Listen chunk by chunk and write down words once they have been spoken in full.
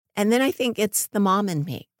And then I think it's the mom in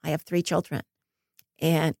me. I have 3 children.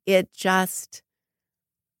 And I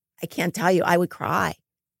can't tell you, I would cry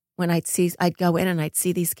when I'd go in and I'd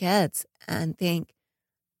see these kids and think,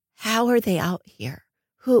 how are they out here?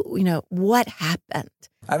 What happened?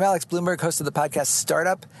 I'm Alex Bloomberg, host of the podcast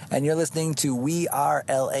Startup, and you're listening to We Are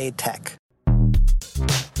LA Tech.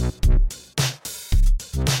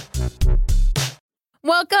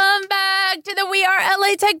 Welcome back to the We Are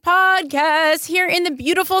LA Tech podcast here in the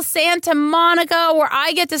beautiful Santa Monica, where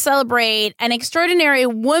I get to celebrate an extraordinary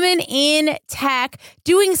woman in tech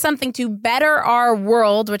doing something to better our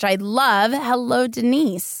world, which I love. Hello,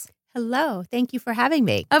 Denise. Hello. Thank you for having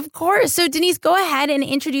me. Of course. So, Denise, go ahead and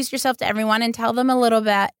introduce yourself to everyone and tell them a little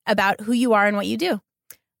bit about who you are and what you do.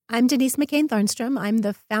 I'm Denise McCain-Thornstrom. I'm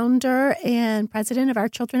the founder and president of Our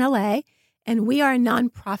Children LA, and we are a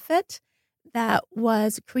nonprofit that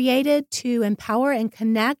was created to empower and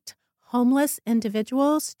connect homeless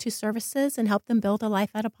individuals to services and help them build a life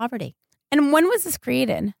out of poverty. And when was this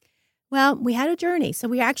created? Well, we had a journey. So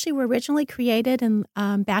we actually were originally created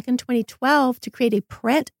back in 2012 to create a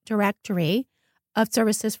print directory of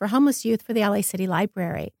services for homeless youth for the LA City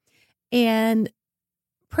Library. And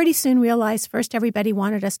pretty soon realized first everybody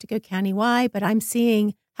wanted us to go countywide, but I'm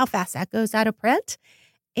seeing how fast that goes out of print.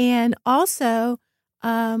 And also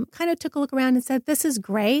kind of took a look around and said, this is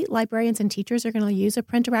great. Librarians and teachers are going to use a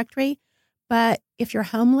print directory. But if you're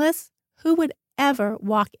homeless, who would ever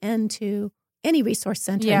walk into any resource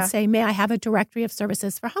center and say, may I have a directory of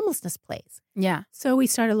services for homelessness, please? Yeah. So we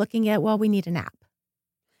started looking at, we need an app.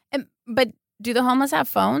 But do the homeless have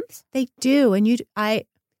phones? They do. And I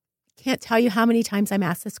can't tell you how many times I'm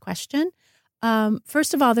asked this question.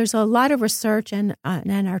 First of all, there's a lot of research in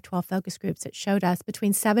our 12 focus groups that showed us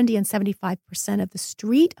between 70 and 75% of the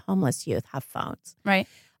street homeless youth have phones. Right.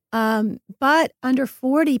 But under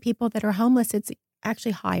 40 people that are homeless, it's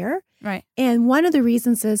actually higher. Right. And one of the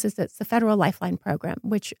reasons is it's the federal Lifeline program,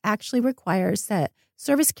 which actually requires that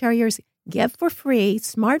service carriers give for free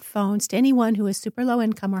smartphones to anyone who is super low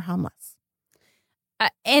income or homeless.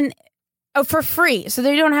 For free. So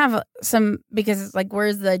they don't have because it's like,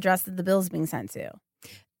 where's the address that the bill is being sent to?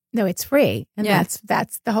 No, it's free. And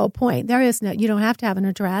that's the whole point. You don't have to have an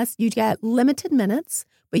address. You get limited minutes,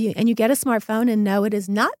 but you get a smartphone, and no, it is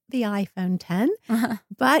not the iPhone 10,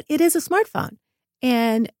 but it is a smartphone.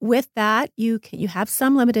 And with that, you have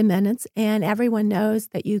some limited minutes, and everyone knows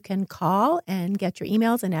that you can call and get your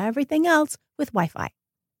emails and everything else with Wi-Fi.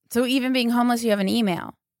 So even being homeless, you have an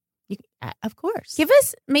email? Of course. Give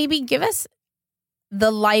us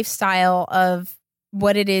the lifestyle of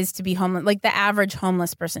what it is to be homeless, like the average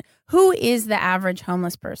homeless person. Who is the average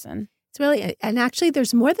homeless person? It's really, and actually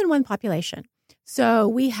there's more than one population. So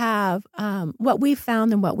we have what we've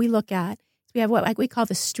found and what we look at. We have what we call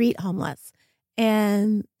the street homeless.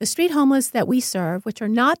 And the street homeless that we serve, which are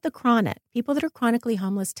not the chronic, people that are chronically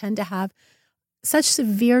homeless tend to have such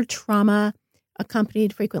severe trauma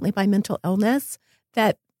accompanied frequently by mental illness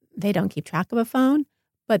that they don't keep track of a phone.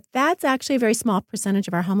 But that's actually a very small percentage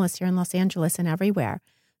of our homeless here in Los Angeles and everywhere.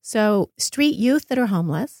 So street youth that are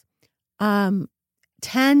homeless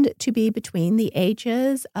tend to be between the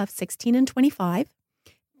ages of 16 and 25.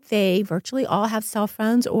 They virtually all have cell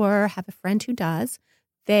phones or have a friend who does.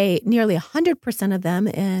 Nearly 100% of them,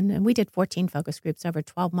 and we did 14 focus groups over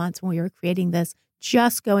 12 months when we were creating this,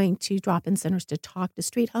 just going to drop-in centers to talk to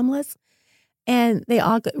street homeless. And they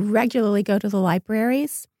all regularly go to the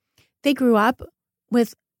libraries. They grew up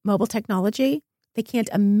with mobile technology. They can't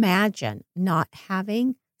imagine not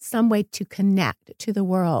having some way to connect to the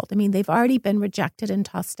world. I mean, they've already been rejected and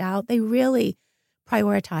tossed out. They really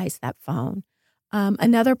prioritize that phone.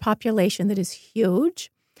 Another population that is huge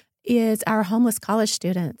is our homeless college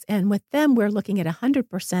students. And with them, we're looking at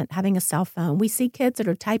 100% having a cell phone. We see kids that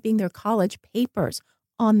are typing their college papers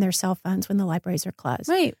on their cell phones when the libraries are closed.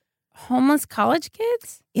 Wait, homeless college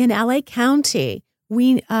kids? In LA County,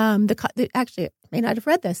 actually, I may not have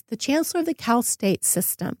read this. The chancellor of the Cal State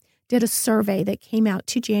system did a survey that came out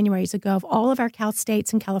 2 Januaries ago of all of our Cal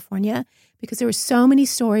States in California because there were so many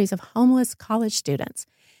stories of homeless college students.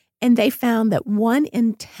 And they found that 1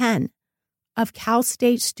 in 10 of Cal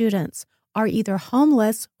State students are either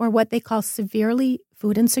homeless or what they call severely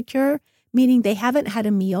food insecure, meaning they haven't had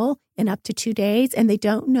a meal in up to 2 days and they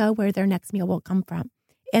don't know where their next meal will come from.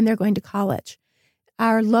 And they're going to college.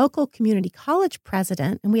 Our local community college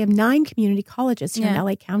president, and we have 9 community colleges here in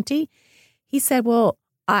LA County, he said, well,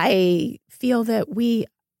 I feel that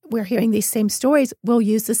we're hearing these same stories. We'll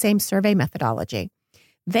use the same survey methodology.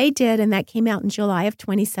 They did, and that came out in July of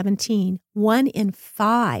 2017. 1 in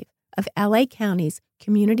 5 of LA County's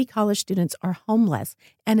community college students are homeless,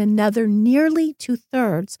 and another nearly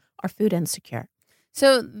 2/3 are food insecure.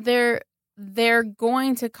 So they're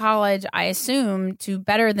going to college, I assume, to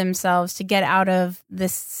better themselves to get out of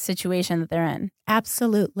this situation that they're in.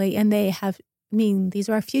 Absolutely. And they have, these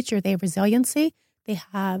are our future. They have resiliency. They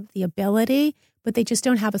have the ability, but they just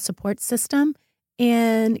don't have a support system.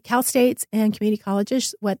 And Cal States and community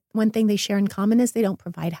colleges, one thing they share in common is they don't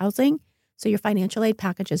provide housing. So your financial aid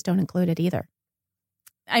packages don't include it either.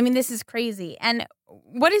 I mean, this is crazy. And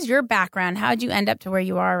what is your background? How did you end up to where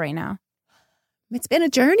you are right now? It's been a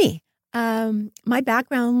journey. My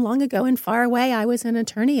background long ago and far away, I was an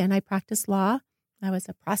attorney and I practiced law. I was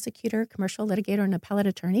a prosecutor, commercial litigator, and appellate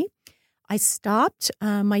attorney. I stopped.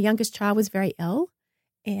 My youngest child was very ill.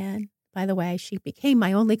 And by the way, she became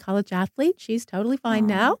my only college athlete. She's totally fine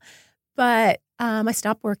now. But I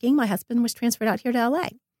stopped working. My husband was transferred out here to LA.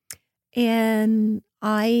 And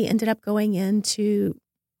I ended up going into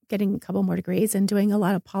getting a couple more degrees and doing a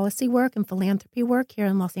lot of policy work and philanthropy work here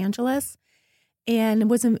in Los Angeles.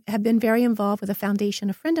 And have been very involved with a foundation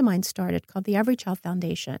a friend of mine started called the Every Child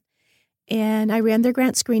Foundation. And I ran their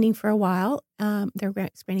grant screening for a while, their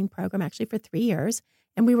grant screening program actually for 3 years.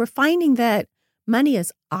 And we were finding that money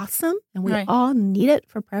is awesome and we all need it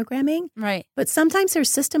for programming. Right. But sometimes there's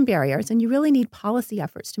system barriers and you really need policy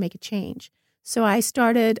efforts to make a change. So I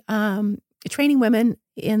started training women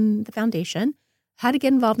in the foundation how to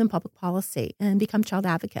get involved in public policy and become child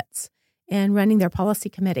advocates and running their policy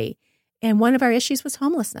committee. And one of our issues was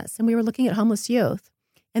homelessness. And we were looking at homeless youth.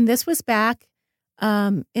 And this was back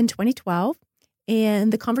in 2012.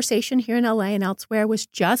 And the conversation here in LA and elsewhere was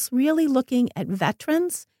just really looking at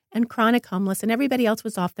veterans and chronic homeless. And everybody else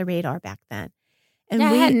was off the radar back then. And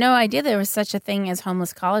I had no idea there was such a thing as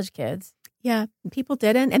homeless college kids. Yeah, people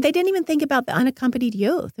didn't. And they didn't even think about the unaccompanied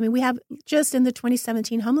youth. I mean, we have just in the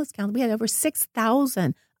 2017 homeless count, we had over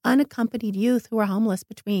 6,000 unaccompanied youth who were homeless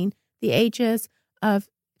between the ages of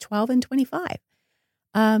 12 and 25.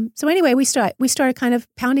 So anyway, we started kind of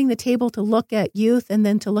pounding the table to look at youth and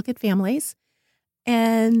then to look at families.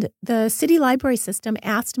 And the city library system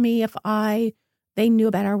asked me if they knew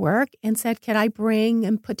about our work and said, could I bring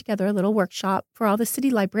and put together a little workshop for all the city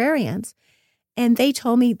librarians? And they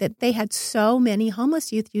told me that they had so many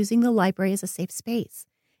homeless youth using the library as a safe space.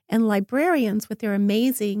 And librarians, with their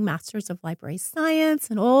amazing masters of library science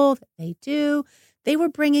and all that they do, they were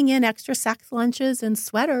bringing in extra sack lunches and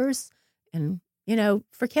sweaters and,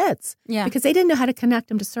 for kids. Yeah. Because they didn't know how to connect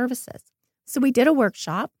them to services. So we did a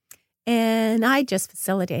workshop and I just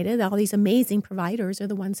facilitated. All these amazing providers are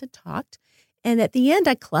the ones that talked. And at the end,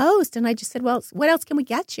 I closed and I just said, well, what else can we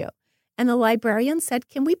get you? And the librarian said,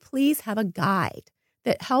 can we please have a guide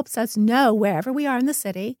that helps us know wherever we are in the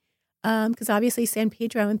city? Because obviously San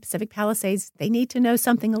Pedro and Pacific Palisades, they need to know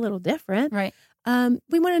something a little different. Right.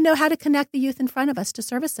 We want to know how to connect the youth in front of us to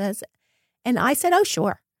services. And I said, oh,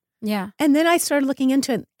 sure. Yeah. And then I started looking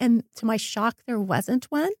into it. And to my shock, there wasn't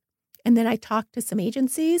one. And then I talked to some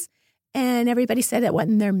agencies and everybody said it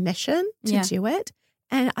wasn't their mission to do it.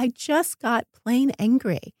 And I just got plain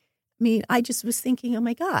angry. I mean, I just was thinking, oh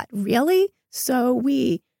my God, really? So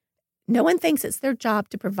no one thinks it's their job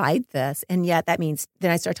to provide this. And yet that means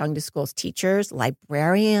then I started talking to schools, teachers,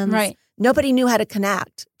 librarians. Right. Nobody knew how to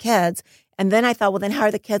connect kids. And then I thought, well, then how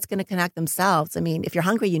are the kids going to connect themselves? I mean, if you're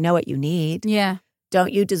hungry, you know what you need. Yeah.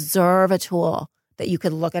 Don't you deserve a tool that you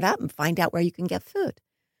could look it up and find out where you can get food?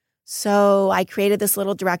 So I created this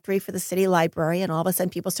little directory for the city library and all of a sudden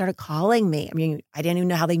people started calling me. I mean, I didn't even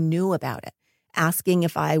know how they knew about it, asking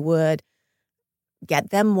if I would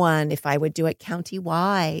get them one, if I would do it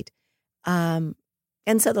countywide. And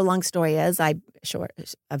so the long story is, short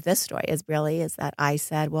of this story is that I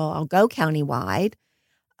said, well, I'll go countywide,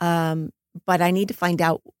 but I need to find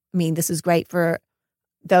out. I mean, this is great for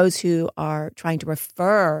those who are trying to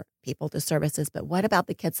refer people to services, but what about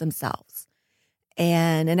the kids themselves?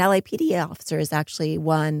 And an LAPD officer is actually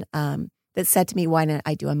one that said to me, why don't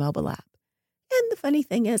I do a mobile app? And the funny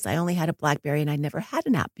thing is, I only had a BlackBerry and I'd never had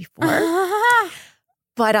an app before.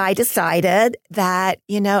 But I decided that,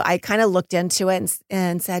 I kind of looked into it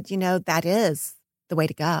and said, that is the way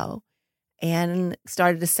to go. And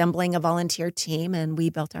started assembling a volunteer team and we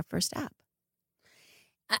built our first app.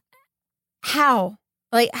 How?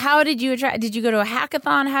 How did you attract? Did you go to a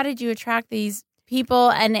hackathon? How did you attract these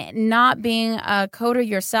people? And not being a coder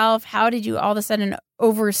yourself, how did you all of a sudden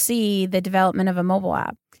oversee the development of a mobile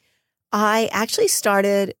app? I actually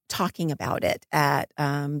started talking about it at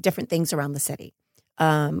different things around the city,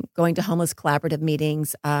 going to homeless collaborative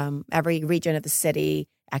meetings. Every region of the city,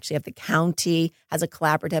 actually of the county, has a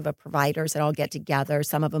collaborative of providers that all get together,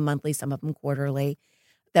 some of them monthly, some of them quarterly.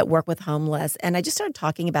 that work with homeless. And I just started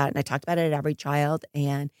talking about it, and I talked about it at Every Child.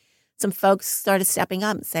 And some folks started stepping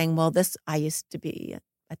up and saying, well, I used to be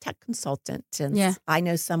a tech consultant, and I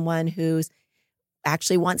know someone who's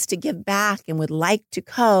actually wants to give back and would like to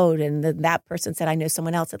code. And then that person said, I know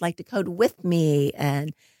someone else that'd like to code with me.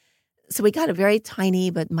 And so we got a very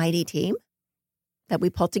tiny but mighty team that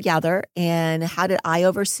we pulled together. And how did I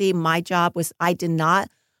oversee? My job was I did not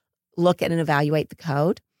look at and evaluate the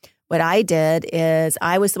code. What I did is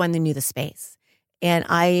I was the one that knew the space. And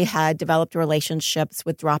I had developed relationships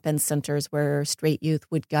with drop-in centers where straight youth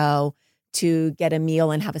would go to get a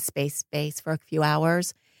meal and have a space for a few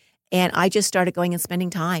hours. And I just started going and spending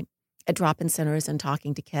time at drop-in centers and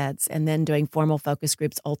talking to kids, and then doing formal focus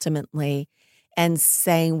groups ultimately, and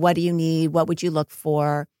saying, what do you need? What would you look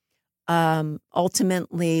for?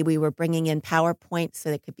 Ultimately, we were bringing in PowerPoint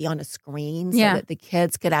so it could be on a screen so that the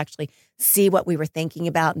kids could actually see what we were thinking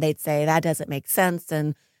about. And they'd say, that doesn't make sense,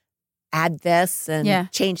 and add this and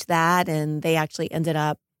change that. And they actually ended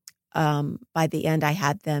up, by the end, I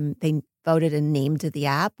had them, they voted and named the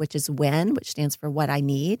app, which is WIN, which stands for What I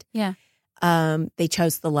Need. Yeah. They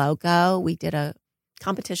chose the logo. We did a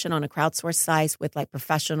competition on a crowdsourced site with like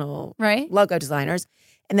professional logo designers,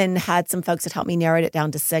 and then had some folks that helped me narrow it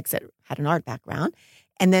down to 6 that had an art background,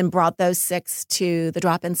 and then brought those 6 to the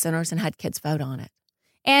drop-in centers and had kids vote on it.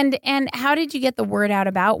 And how did you get the word out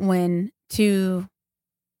about WIN to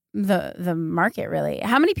the market, really?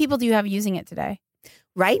 How many people do you have using it today?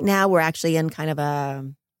 Right now, we're actually in kind of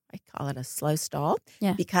I call it a slow stall,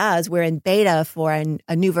 because we're in beta for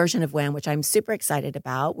a new version of WIN, which I'm super excited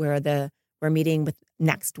about. We're meeting with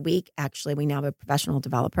next week. Actually, we now have a professional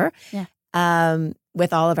developer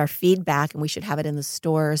with all of our feedback, and we should have it in the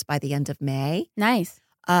stores by the end of May. Nice.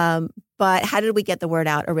 But how did we get the word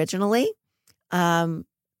out originally?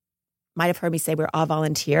 Might have heard me say we're all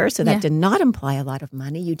volunteers, so that did not imply a lot of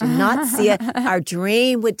money. You did not see it. Our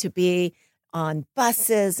dream would to be on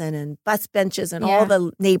buses and in bus benches and all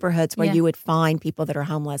the neighborhoods where you would find people that are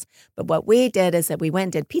homeless. But what we did is that we went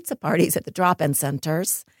and did pizza parties at the drop-in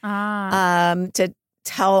centers to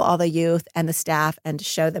tell all the youth and the staff and to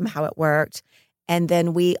show them how it worked. And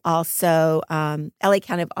then we also, LA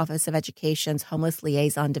County Office of Education's Homeless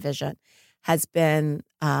Liaison Division has been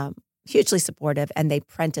hugely supportive, and they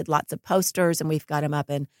printed lots of posters, and we've got them up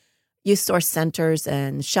in youth source centers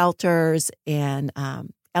and shelters, and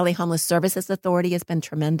LA Homeless Services Authority has been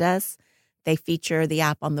tremendous. They feature the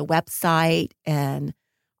app on the website and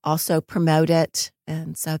also promote it.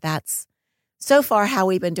 And so that's so far how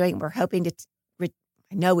we've been doing. We're hoping to, I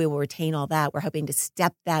know we will retain all that. We're hoping to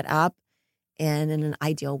step that up. And in an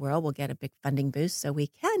ideal world, we'll get a big funding boost so we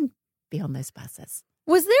can be on those buses.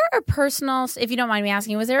 Was there a personal, if you don't mind me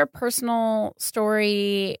asking, was there a personal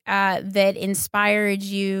story that inspired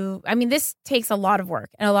you? I mean, this takes a lot of work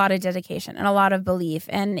and a lot of dedication and a lot of belief,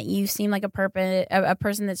 and you seem like a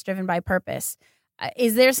person that's driven by purpose.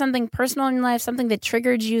 Is there something personal in your life, something that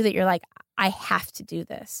triggered you that you're like, I have to do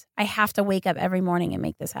this. I have to wake up every morning and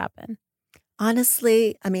make this happen?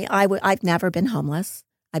 Honestly, I mean, I've never been homeless.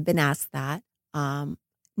 I've been asked that.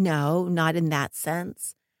 No, not in that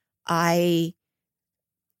sense. I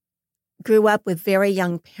grew up with very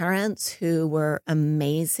young parents who were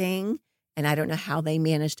amazing, and I don't know how they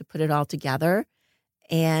managed to put it all together.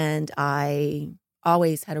 And I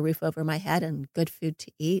always had a roof over my head and good food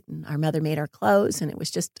to eat, and our mother made our clothes, and it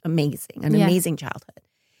was just amazing, an amazing childhood.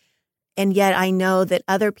 And yet I know that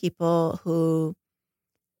other people who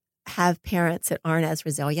have parents that aren't as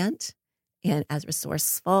resilient and as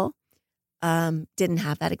resourceful didn't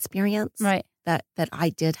have that experience that I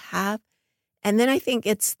did have. And then I think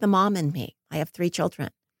it's the mom in me. I have 3 children.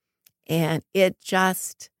 And it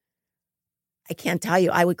just, I can't tell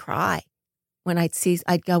you, I would cry when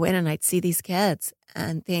I'd go in and I'd see these kids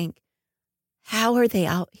and think, how are they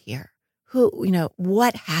out here?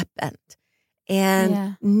 What happened?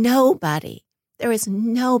 And there is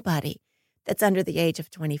nobody that's under the age of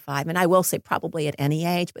 25. And I will say probably at any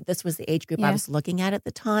age, but this was the age group I was looking at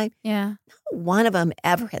the time. Yeah. Not one of them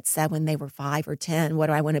ever had said when they were 5 or 10, what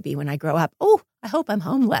do I want to be when I grow up? Oh, I hope I'm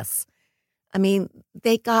homeless. I mean,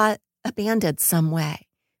 they got abandoned some way.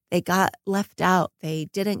 They got left out. They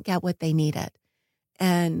didn't get what they needed.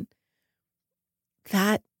 And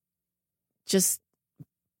that just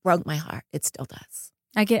broke my heart. It still does.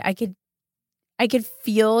 I could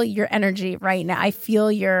feel your energy right now. I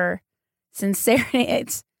feel your sincerity.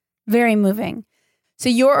 It's very moving. So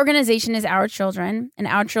your organization is Our Children, and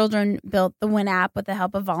Our Children built the WIN app with the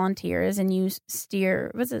help of volunteers, and you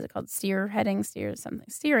steering the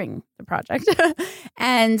project.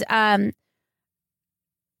 And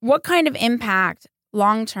what kind of impact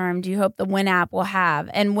long-term do you hope the WIN app will have?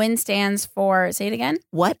 And WIN stands for, say it again?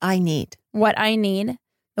 What I need. What I need.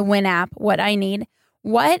 The WIN app, what I need.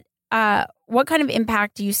 What kind of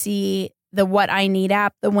impact do you see the What I Need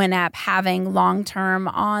app, the WIN app, having long-term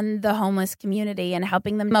on the homeless community and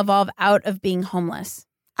helping them evolve out of being homeless?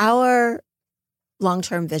 Our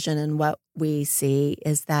long-term vision and what we see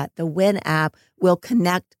is that the WIN app will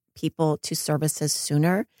connect people to services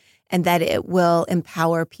sooner, and that it will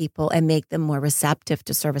empower people and make them more receptive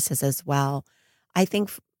to services as well. I think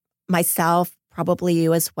myself, probably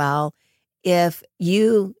you as well, if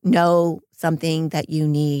you know something that you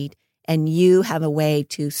need and you have a way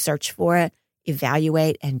to search for it,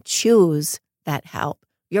 evaluate, and choose that help,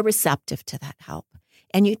 you're receptive to that help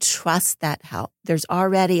and you trust that help. There's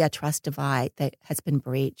already a trust divide that has been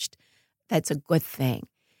breached. That's a good thing.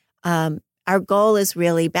 Our goal is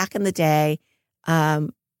really, back in the day,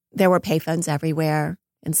 there were payphones everywhere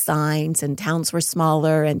and signs, and towns were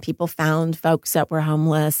smaller, and people found folks that were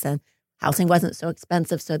homeless, and housing wasn't so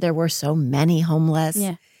expensive, so there were so many homeless.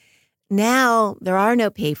 Yeah. Now there are no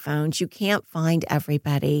payphones. You can't find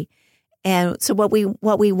everybody. And so what we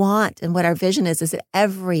want and what our vision is that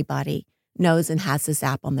everybody knows and has this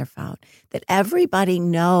app on their phone, that everybody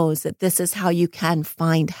knows that this is how you can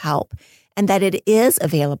find help and that it is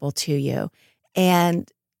available to you and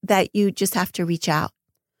that you just have to reach out.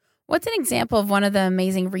 What's an example of one of the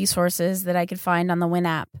amazing resources that I could find on the WIN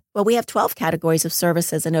app? Well, we have 12 categories of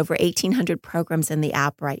services and over 1,800 programs in the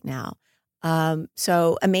app right now.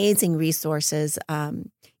 So amazing resources.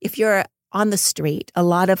 If you're on the street, a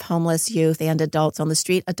lot of homeless youth and adults on the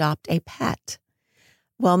street adopt a pet.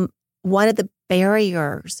 Well, one of the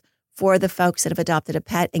barriers for the folks that have adopted a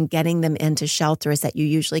pet and getting them into shelter is that you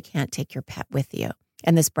usually can't take your pet with you.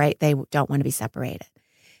 And this break, they don't want to be separated.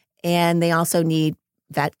 And they also need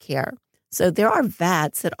vet care. So there are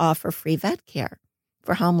vets that offer free vet care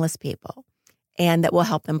for homeless people and that will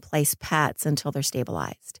help them place pets until they're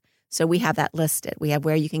stabilized. So we have that listed. We have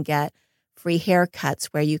where you can get free haircuts,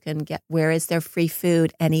 where is there free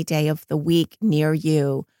food any day of the week near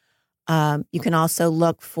you. You can also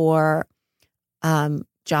look for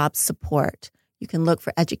job support. You can look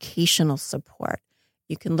for educational support.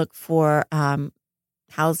 You can look for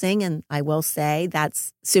housing. And I will say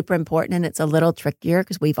that's super important. And it's a little trickier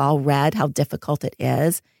because we've all read how difficult it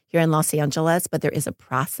is here in Los Angeles. But there is a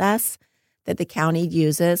process that the county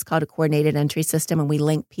uses called a coordinated entry system. And we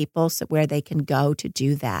link people so where they can go to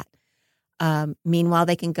do that. Meanwhile,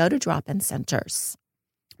 they can go to drop-in centers.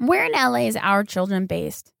 Where in LA is Our Children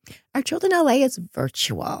based? Our Children LA is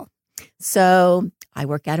virtual. So I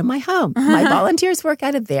work out of my home. My volunteers work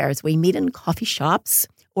out of theirs. We meet in coffee shops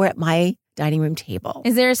or at my dining room table.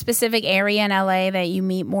 Is there a specific area in LA that you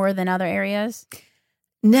meet more than other areas?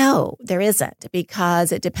 No, there isn't,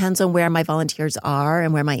 because it depends on where my volunteers are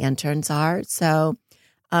and where my interns are. So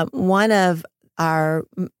one of our,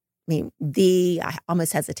 I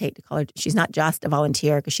almost hesitate to call her, she's not just a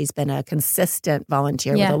volunteer because she's been a consistent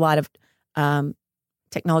volunteer with a lot of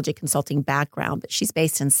technology consulting background, but she's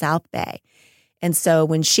based in South Bay. And so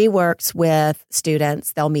when she works with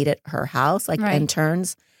students, they'll meet at her house, like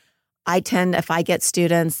interns. If I get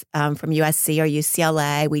students from USC or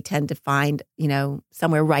UCLA, we tend to find,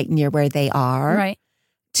 somewhere right near where they are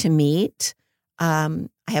to meet. I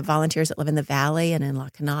have volunteers that live in the Valley and in La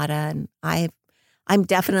Canada, and I'm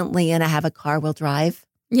definitely in a have a car will drive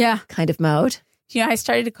kind of mode. I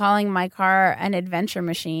started calling my car an adventure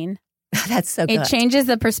machine. That's so good. It changes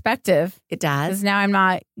the perspective. It does. Because now I'm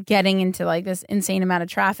not getting into like this insane amount of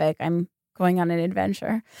traffic. I'm going on an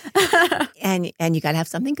adventure. And you got to have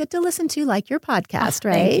something good to listen to, like your podcast,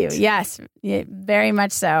 right? Thank you. Yes, very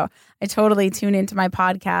much so. I totally tune into my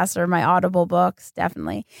podcasts or my Audible books,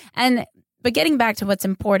 definitely. But getting back to what's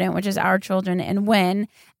important, which is Our Children and WIN,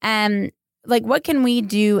 what can we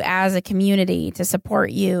do as a community to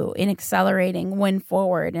support you in accelerating WIN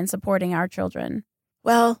forward and supporting our children?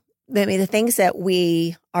 Well, the things that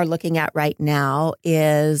we are looking at right now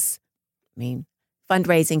is,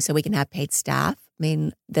 fundraising so we can have paid staff.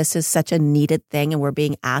 This is such a needed thing, and we're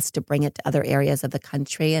being asked to bring it to other areas of the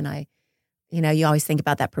country. And you always think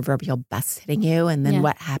about that proverbial bus hitting you, and then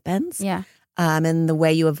what happens? Yeah. And the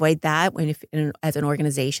way you avoid that as an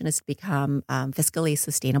organization is to become fiscally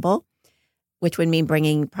sustainable, which would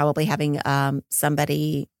mean probably having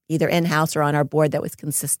somebody either in-house or on our board that was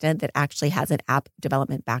consistent, that actually has an app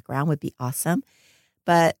development background would be awesome.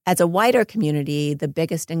 But as a wider community, the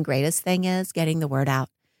biggest and greatest thing is getting the word out.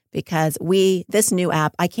 Because this new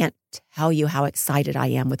app, I can't tell you how excited I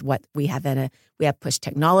am with what we have in it. We have push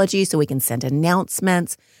technology so we can send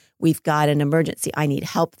announcements. We've got an emergency I need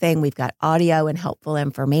help thing. We've got audio and helpful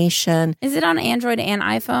information. Is it on Android and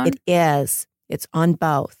iPhone? It is. It's on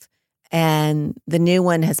both. And the new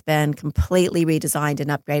one has been completely redesigned and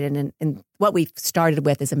upgraded. And what we've started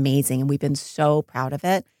with is amazing. And we've been so proud of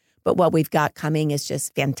it. But what we've got coming is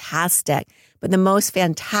just fantastic. But the most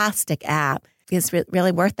fantastic app is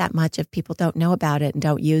really worth that much if people don't know about it and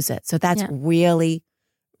don't use it. So that's really,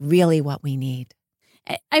 really what we need.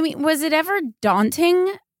 I mean, was it ever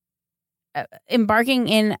daunting embarking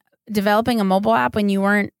in developing a mobile app when you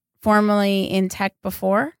weren't formally in tech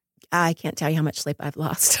before? I can't tell you how much sleep I've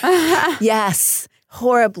lost. Yes,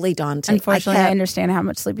 horribly daunting. Unfortunately, I understand how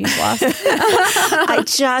much sleep you've lost.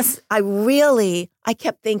 I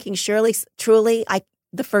kept thinking, surely, truly,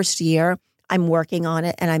 the first year I'm working on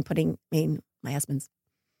it and my husband's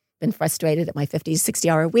been frustrated at my 50 to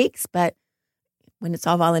 60-hour weeks, but when it's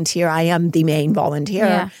all volunteer, I am the main volunteer.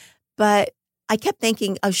 Yeah. But I kept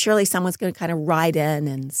thinking, oh, surely someone's going to kind of ride in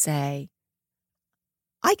and say,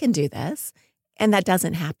 I can do this. And that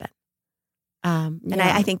doesn't happen. And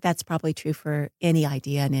I think that's probably true for any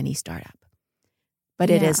idea in any startup.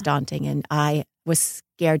 But it is daunting. And I was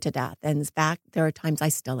scared to death. And in fact, there are times I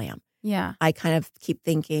still am. Yeah. I kind of keep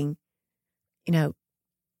thinking,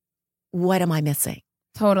 what am I missing?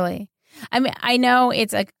 Totally. I mean, I know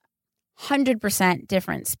it's a 100%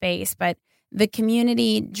 different space, but the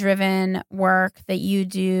community-driven work that you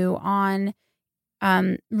do on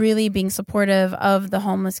really being supportive of the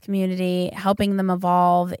homeless community, helping them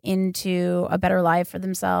evolve into a better life for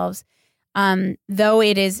themselves, though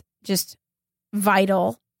it is just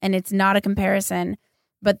vital and it's not a comparison,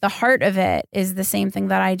 but the heart of it is the same thing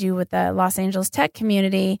that I do with the Los Angeles tech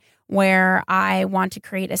community, where I want to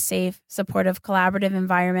create a safe, supportive, collaborative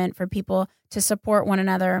environment for people to support one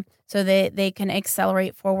another so that they can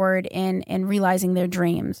accelerate forward in realizing their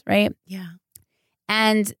dreams, right? Yeah.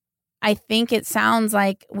 And I think it sounds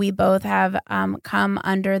like we both have come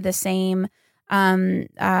under the same level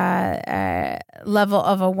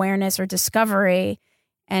of awareness or discovery.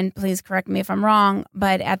 And please correct me if I'm wrong,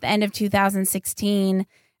 but at the end of 2016,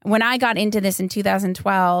 when I got into this in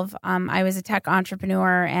 2012, I was a tech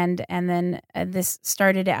entrepreneur, and then this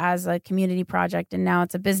started as a community project, and now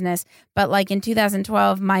it's a business. But like in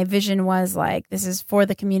 2012, my vision was like, this is for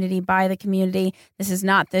the community, by the community. This is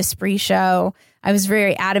not this spree show. I was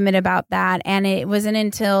very adamant about that. And it wasn't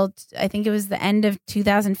until I think it was the end of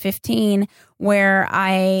 2015 where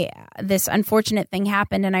this unfortunate thing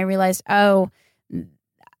happened, and I realized,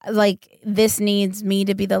 like this needs me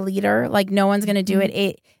to be the leader. Like no one's going to do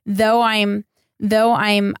it. Though I'm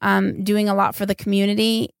doing a lot for the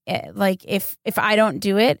community. Like if I don't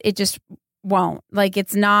do it, it just won't. Like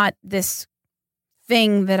it's not this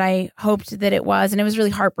thing that I hoped that it was, and it was really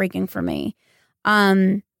heartbreaking for me.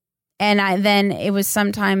 And then it was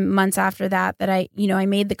sometime months after that I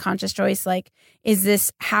made the conscious choice. Like, is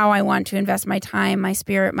this how I want to invest my time, my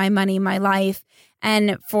spirit, my money, my life?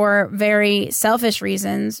 And for very selfish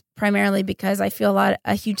reasons, primarily because I feel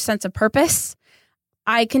a huge sense of purpose,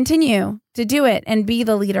 I continue to do it and be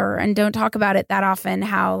the leader and don't talk about it that often,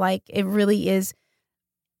 how like it really is.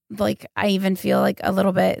 Like I even feel like a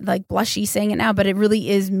little bit like blushy saying it now, but it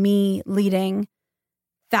really is me leading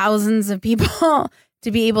thousands of people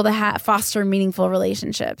to be able to foster meaningful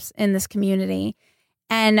relationships in this community.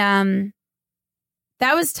 And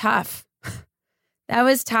that was tough. That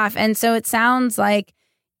was tough. And so it sounds like,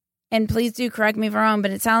 and please do correct me if I'm wrong,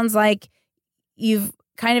 but it sounds like you've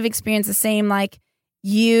kind of experienced the same, like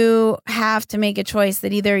you have to make a choice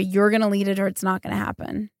that either you're going to lead it or it's not going to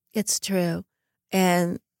happen. It's true.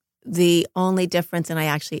 And the only difference, and I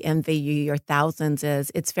actually envy you, your thousands,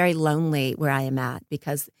 is it's very lonely where I am at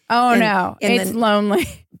because. It's lonely.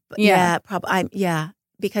 Yeah, probably.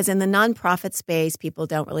 Because in the nonprofit space, people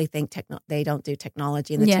don't really think they don't do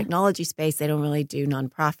technology. In the technology space, they don't really do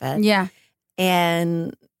nonprofit. Yeah.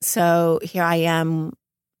 And so here I am,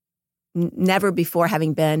 never before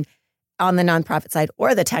having been on the nonprofit side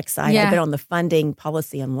or the tech side. I've been on the funding,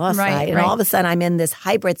 policy, and law side. And all of a sudden, I'm in this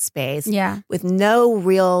hybrid space with no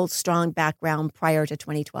real strong background prior to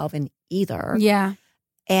 2012 in either. Yeah.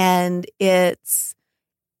 And it's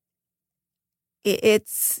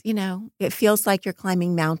it feels like you're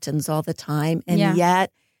climbing mountains all the time. And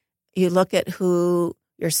yet you look at who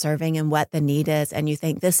you're serving and what the need is, and you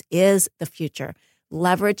think this is the future.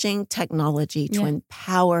 Leveraging technology to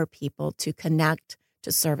empower people to connect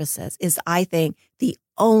to services is, I think, the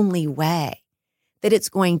only way that it's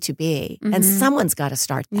going to be. Mm-hmm. And someone's got to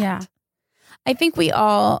start that. Yeah. I think we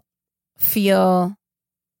all feel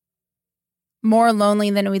more lonely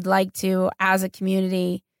than we'd like to as a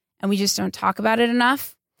community, and we just don't talk about it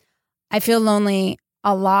enough. I feel lonely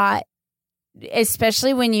a lot,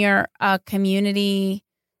 especially when you're a community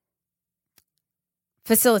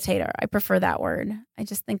facilitator. I prefer that word. I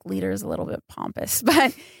just think leader is a little bit pompous.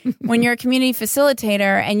 But when you're a community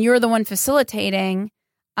facilitator and you're the one facilitating,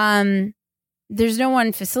 there's no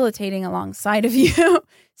one facilitating alongside of you.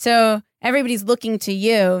 So everybody's looking to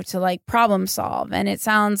you to like problem solve. And it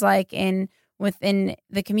sounds like within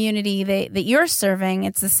the community that you're serving,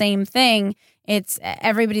 it's the same thing. It's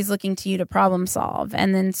everybody's looking to you to problem solve.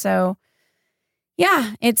 And then so,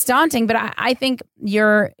 yeah, it's daunting, but I think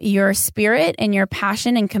your spirit and your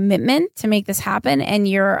passion and commitment to make this happen, and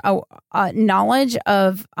your knowledge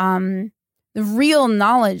of the real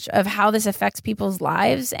knowledge of how this affects people's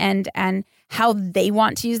lives and how they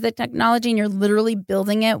want to use the technology, and you're literally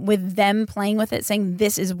building it with them, playing with it, saying,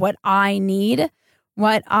 "This is what I need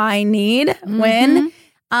when."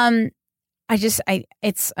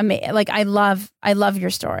 It's amazing. Like I love your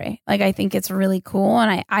story. Like I think it's really cool,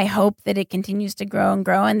 and I hope that it continues to grow and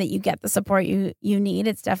grow, and that you get the support you need.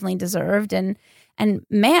 It's definitely deserved. And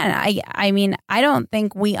man, I mean, I don't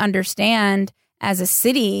think we understand as a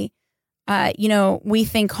city. We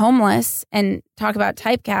think homeless and talk about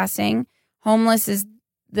typecasting. Homeless is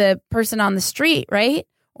the person on the street, right?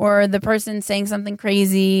 Or the person saying something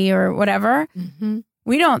crazy or whatever. Mm-hmm.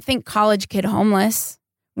 We don't think college kid homeless.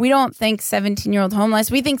 We don't think 17-year-old homeless.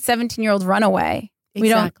 We think 17-year-old runaway.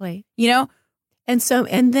 Exactly. We don't,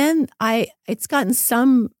 And then it's gotten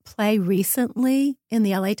some play recently in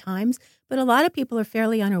the LA Times, but a lot of people are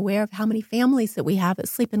fairly unaware of how many families that we have that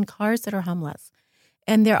sleep in cars that are homeless.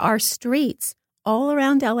 And there are streets all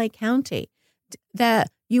around LA County that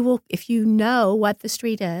you will, if you know what the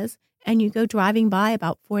street is, and you go driving by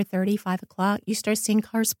about 4:30, 5 o'clock, you start seeing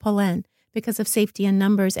cars pull in because of safety in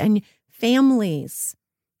numbers, and families,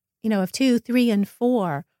 of 2, 3, and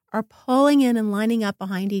 4 are pulling in and lining up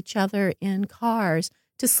behind each other in cars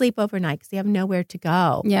to sleep overnight because they have nowhere to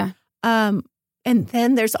go. Yeah. And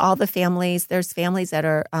then there's all the families. There's families that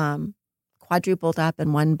are quadrupled up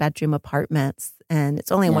in one-bedroom apartments, and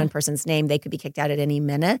it's only in one person's name. They could be kicked out at any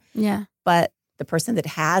minute. Yeah. But the person that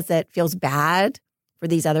has it feels bad for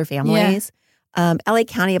these other families. Yeah. LA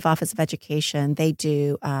County Office of Education, they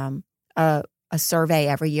do a survey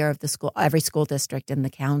every year of every school district in the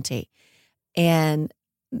county. And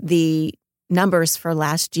the numbers for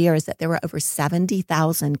last year is that there were over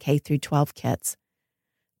 70,000 K through 12 kids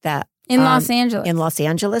that in Los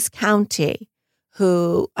Angeles County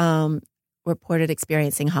who reported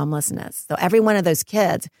experiencing homelessness. So every one of those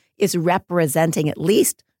kids is representing at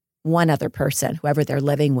least one other person, whoever they're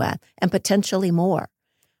living with, and potentially more.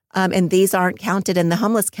 And these aren't counted in the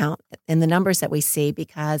homeless count in the numbers that we see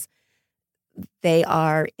because they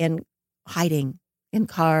are in hiding in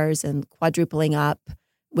cars and quadrupling up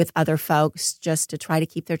with other folks just to try to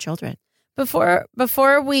keep their children. Before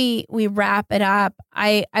we wrap it up,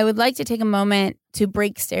 I would like to take a moment to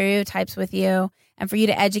break stereotypes with you and for you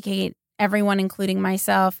to educate everyone, including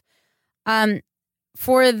myself.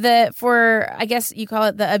 For I guess you call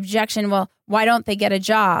it the objection. Well, why don't they get a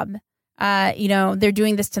job? They're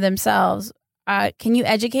doing this to themselves. Can you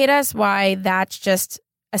educate us why that's just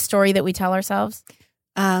a story that we tell ourselves?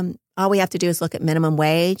 All we have to do is look at minimum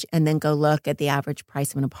wage and then go look at the average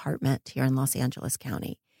price of an apartment here in Los Angeles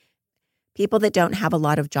County. People that don't have a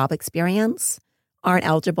lot of job experience aren't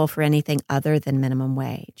eligible for anything other than minimum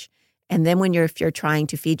wage. And then if you're trying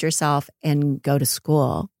to feed yourself and go to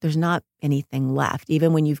school, there's not anything left,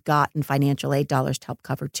 even when you've gotten financial aid dollars to help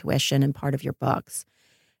cover tuition and part of your books.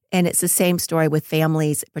 And it's the same story with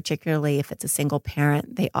families, particularly if it's a single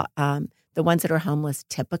parent. The ones that are homeless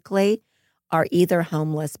typically are either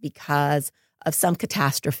homeless because of some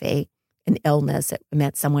catastrophe, an illness that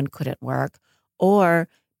meant someone couldn't work, or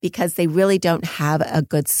because they really don't have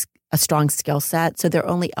a strong skill set. So they're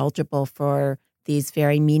only eligible for these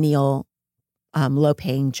very menial,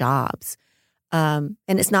 low-paying jobs. And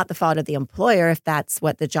it's not the fault of the employer if that's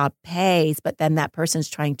what the job pays, but then that person's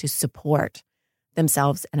trying to support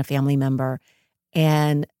themselves and a family member.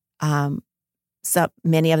 And so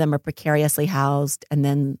many of them are precariously housed and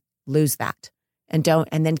then lose that and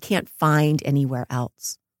then can't find anywhere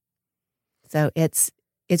else. So it's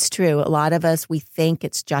true. A lot of us, we think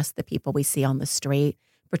it's just the people we see on the street.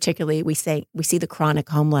 Particularly, we see the chronic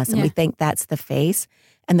homeless and we think that's the face.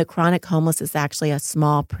 And the chronic homeless is actually a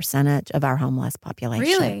small percentage of our homeless population.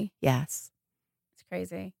 Really? Yes. It's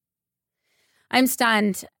crazy. I'm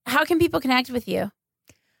stunned. How can people connect with you?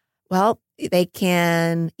 Well, they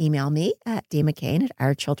can email me at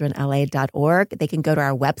dmccain@ourchildrenla.org. They can go to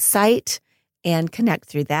our website and connect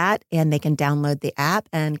through that. And they can download the app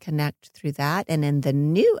and connect through that. And in the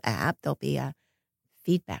new app, there'll be a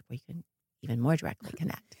feedback where you can even more directly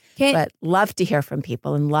connect. But love to hear from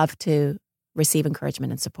people and love to receive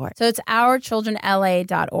encouragement and support. So it's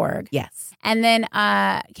ourchildrenla.org. Yes. And then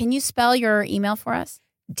can you spell your email for us?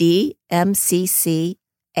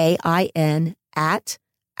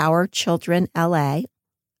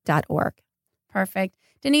 DMCCAIN@ourchildrenla.org. Perfect.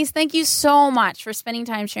 Denise, thank you so much for spending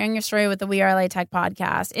time sharing your story with the We Are LA Tech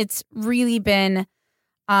podcast. It's really been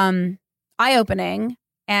eye-opening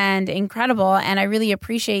and incredible. And I really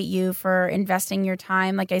appreciate you for investing your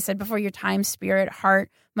time. Like I said before, your time, spirit, heart,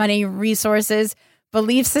 money, resources,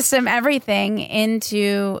 belief system, everything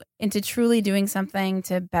into truly doing something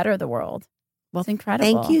to better the world. Well, it's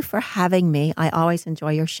incredible. Thank you for having me. I always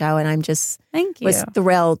enjoy your show, and I'm just was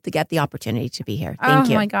thrilled to get the opportunity to be here. Thank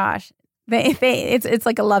you. Oh my gosh. It's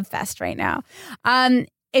like a love fest right now.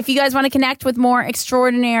 If you guys want to connect with more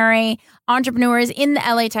extraordinary entrepreneurs in the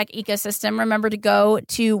LA Tech ecosystem, remember to go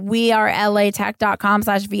to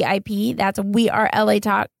wearelatech.com/VIP. That's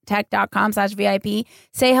wearelatech.com/VIP.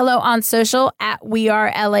 Say hello on social at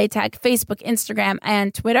wearelatech, Facebook, Instagram,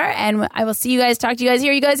 and Twitter. And I will see you guys, talk to you guys,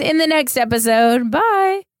 hear you guys in the next episode.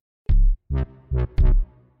 Bye.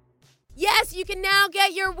 Yes, you can now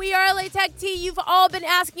get your We Are LA Tech tee. You've all been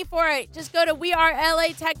asking for it. Just go to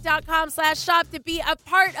wearelatech.com/shop to be a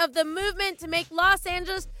part of the movement to make Los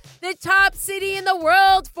Angeles the top city in the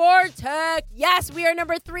world for tech. Yes, we are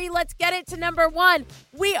number 3. Let's get it to number 1.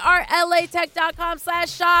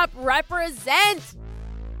 Wearelatech.com/shop. Represent.